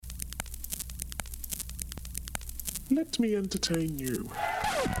Let me entertain you. 5,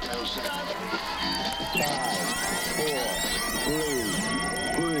 4,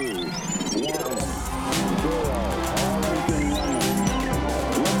 3, 2, 1, 0. All engine running.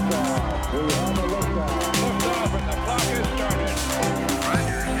 Liftoff. We have a liftoff. Liftoff and the clock has started.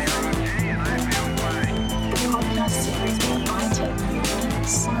 Roger, 0G, and I feel fine. The podcast series where I take you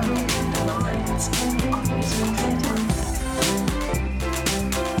inside the minds of musical theatre.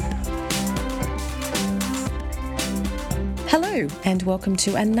 Hello, and welcome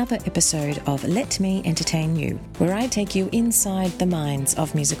to another episode of Let Me Entertain You, where I take you inside the minds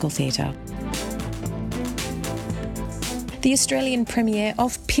of musical theatre. The Australian premiere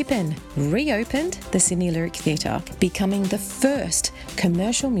of Pippin reopened the Sydney Lyric Theatre, becoming the first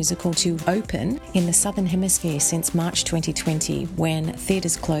commercial musical to open in the Southern Hemisphere since March 2020, when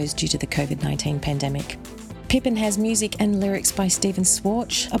theatres closed due to the COVID-19 pandemic. Pippin has music and lyrics by Stephen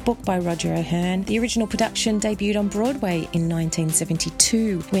Schwartz, a book by Roger O'Hearn. The original production debuted on Broadway in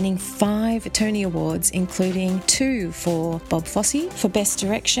 1972, winning 5 Tony Awards, including 2 for Bob Fosse for Best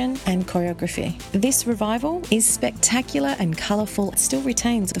Direction and Choreography. This revival is spectacular and colourful, still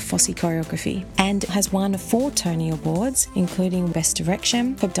retains the Fosse choreography, and has won 4 Tony Awards, including Best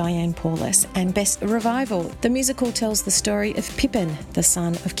Direction for Diane Paulus and Best Revival. The musical tells the story of Pippin, the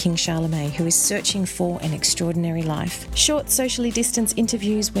son of King Charlemagne, who is searching for an extraordinary life. Short socially distanced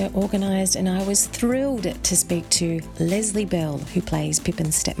interviews were organised, and I was thrilled to speak to Leslie Bell, who plays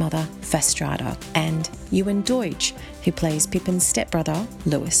Pippin's stepmother, Fastrada, and Ewan Deutsch, who plays Pippin's stepbrother,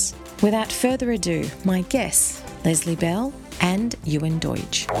 Lewis. Without further ado, my guests, Leslie Bell and Ewan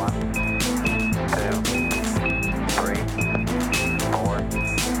Deutsch. 1, 2, 3,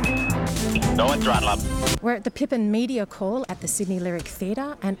 4. Go and throttle up. We're at the Pippin Media Call at the Sydney Lyric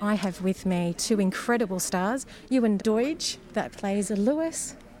Theatre, and I have with me 2 incredible stars, Ewan Deutsch, that plays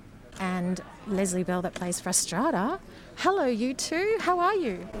Lewis, and Leslie Bell, that plays Fastrada. Hello, you two. How are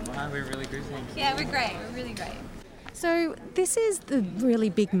you? Hi, we're really good, thank you. Yeah, we're great. We're really great. So this is the really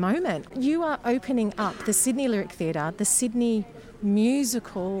big moment. You are opening up the Sydney Lyric Theatre, the Sydney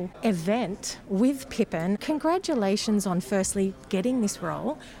musical event with Pippin. Congratulations on firstly getting this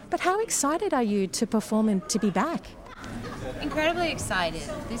role, but how excited are you to perform and to be back? Incredibly excited.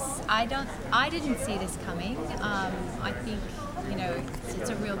 I didn't see this coming. I think it's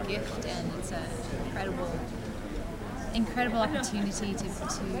a real gift, and it's an incredible opportunity to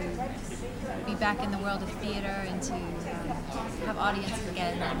be back in the world of theatre and to have audiences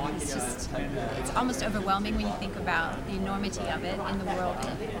again. And it's almost overwhelming when you think about the enormity of it in the world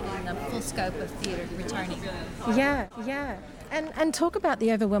and the full scope of theatre returning. Yeah. And talk about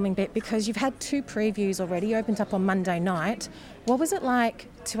the overwhelming bit, because you've had 2 previews already, opened up on Monday night. What was it like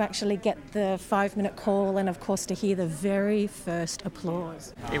to actually get the 5-minute call and, of course, to hear the very first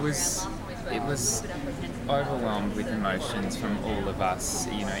applause? It was overwhelmed with emotions from all of us.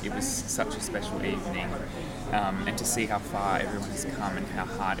 It was such a special evening, and to see how far everyone has come and how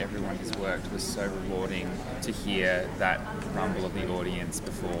hard everyone has worked was so rewarding to hear that rumble of the audience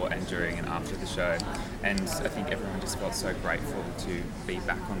before and during and after the show. And I think everyone just felt so grateful to be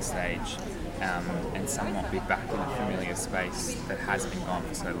back on stage, and somewhat be back in a familiar space that has been gone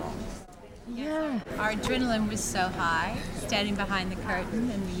for so long. Yeah. Our adrenaline was so high, standing behind the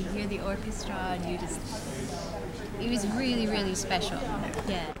curtain, and you hear the orchestra, and it was really, really special.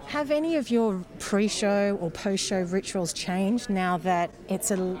 Yeah. Have any of your pre-show or post-show rituals changed now that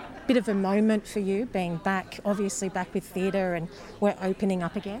it's a bit of a moment for you, being back, obviously back with theatre, and we're opening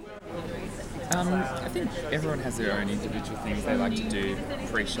up again? I think everyone has their own individual things they like to do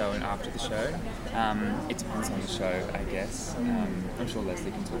pre-show and after the show. It depends on the show, I guess. I'm sure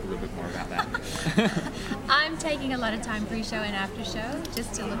Leslie can talk a little bit more about that. I'm taking a lot of time pre-show and after show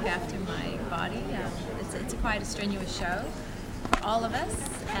just to look after my body. It's quite a strenuous show for all of us,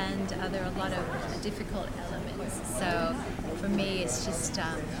 and there are a lot of difficult elements. So for me, it's just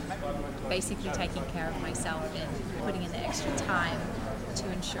basically taking care of myself and putting in the extra time to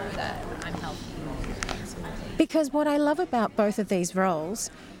ensure that I'm healthy. Because what I love about both of these roles,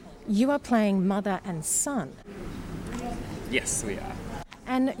 you are playing mother and son. Yes, we are.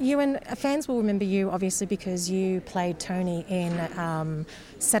 And Ewan, fans will remember you obviously because you played Tony in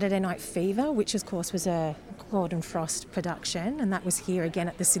Saturday Night Fever, which of course was a Gordon Frost production, and that was here again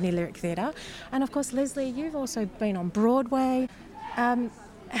at the Sydney Lyric Theatre. And of course, Leslie, you've also been on Broadway.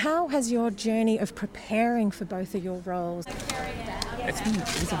 How has your journey of preparing for both of your roles? It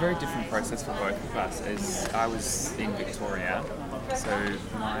was a very different process for both of us, as I was in Victoria, so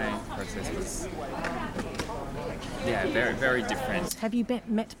my process was, very, very different. Have you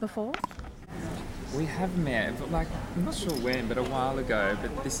met before? We have met, but like, I'm not sure when, but a while ago,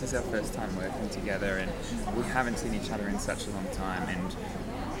 but this is our first time working together, and we haven't seen each other in such a long time, and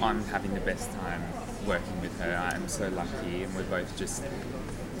I'm having the best time working with her. I'm so lucky, and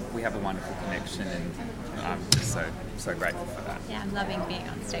we have a wonderful connection, and I'm just so grateful for that. Yeah, I'm loving being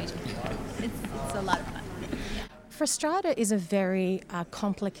on stage with you. It's a lot of fun. Frustrada is a very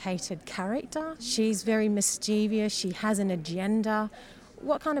complicated character. She's very mischievous. She has an agenda.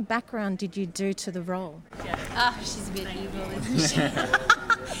 What kind of background did you do to the role? Oh, she's a bit evil, isn't she?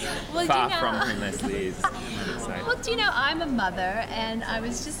 Well, Far from who Leslie is, I would say. Well, do you know, I'm a mother, and I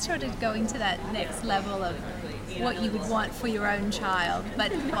was just sort of going to that next level of what you would want for your own child.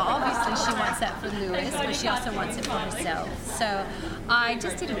 But obviously she wants that for Lewis, but she also wants it for herself. So I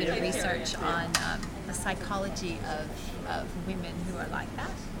just did a bit of research on the psychology of women who are like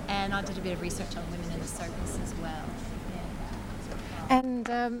that. And I did a bit of research on women in the circus as well.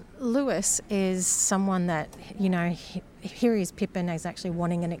 And Lewis is someone that, you know, here is Pippin is actually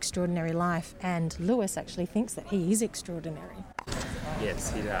wanting an extraordinary life, and Lewis actually thinks that he is extraordinary.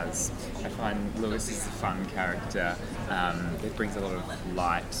 Yes, he does. I find Lewis is a fun character. It brings a lot of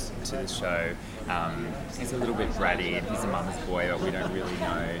light to the show. He's a little bit bratty, and he's a mama's boy, but we don't really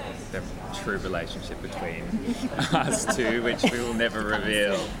know the true relationship between us two, which we will never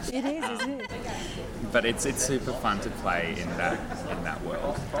reveal. It is, isn't it? But it's super fun to play in that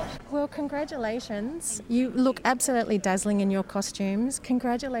world. Well, congratulations. You look absolutely dazzling in your costumes.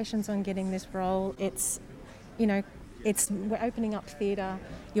 Congratulations on getting this role. It's, you know, we're opening up theatre.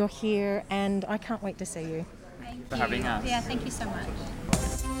 You're here, and I can't wait to see you. Thank For you. having us. Yeah, thank you so much.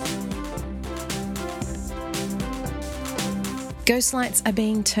 Ghost lights are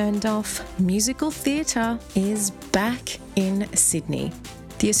being turned off. Musical theatre is back in Sydney.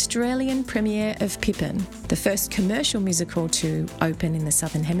 The Australian premiere of Pippin, the first commercial musical to open in the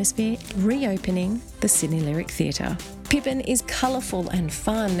Southern Hemisphere, reopening the Sydney Lyric Theatre. Pippin is colourful and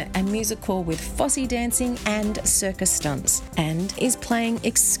fun, a musical with Fosse dancing and circus stunts, and is playing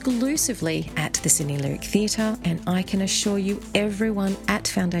exclusively at the Sydney Lyric Theatre, and I can assure you everyone at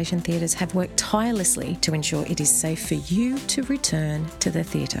Foundation Theatres have worked tirelessly to ensure it is safe for you to return to the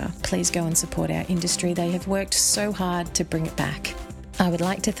theatre. Please go and support our industry. They have worked so hard to bring it back. I would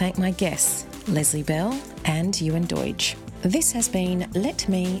like to thank my guests, Leslie Bell and Ewan Deutsch. This has been Let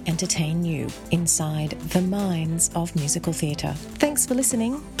Me Entertain You, inside the minds of musical theatre. Thanks for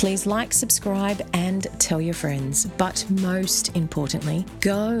listening. Please like, subscribe and tell your friends. But most importantly,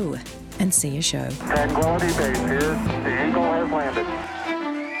 go and see a show. Tranquility Base here. The Eagle has landed.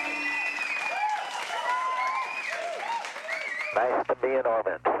 Nice to be in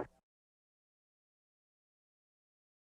orbit.